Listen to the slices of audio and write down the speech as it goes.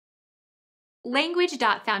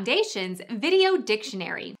Language.Foundation's Video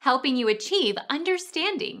Dictionary, helping you achieve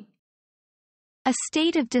understanding. A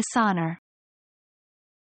state of dishonor.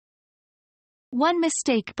 One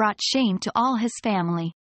mistake brought shame to all his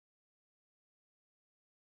family.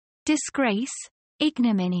 Disgrace,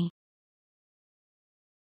 ignominy.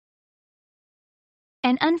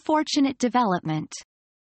 An unfortunate development.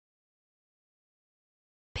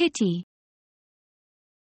 Pity.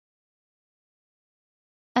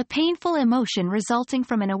 A painful emotion resulting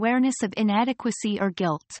from an awareness of inadequacy or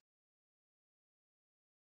guilt.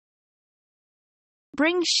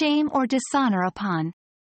 Bring shame or dishonor upon.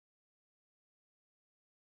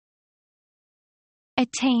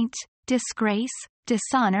 Attaint, disgrace,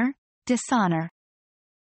 dishonor, dishonor.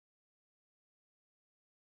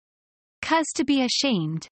 Cause to be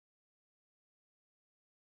ashamed.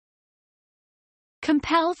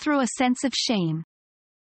 Compel through a sense of shame.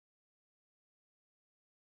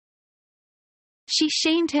 She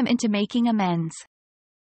shamed him into making amends.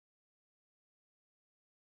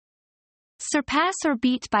 Surpass or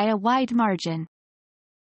beat by a wide margin.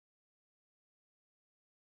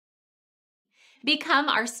 Become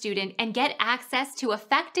our student and get access to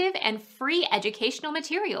effective and free educational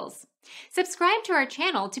materials. Subscribe to our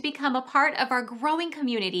channel to become a part of our growing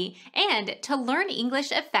community and to learn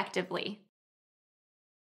English effectively.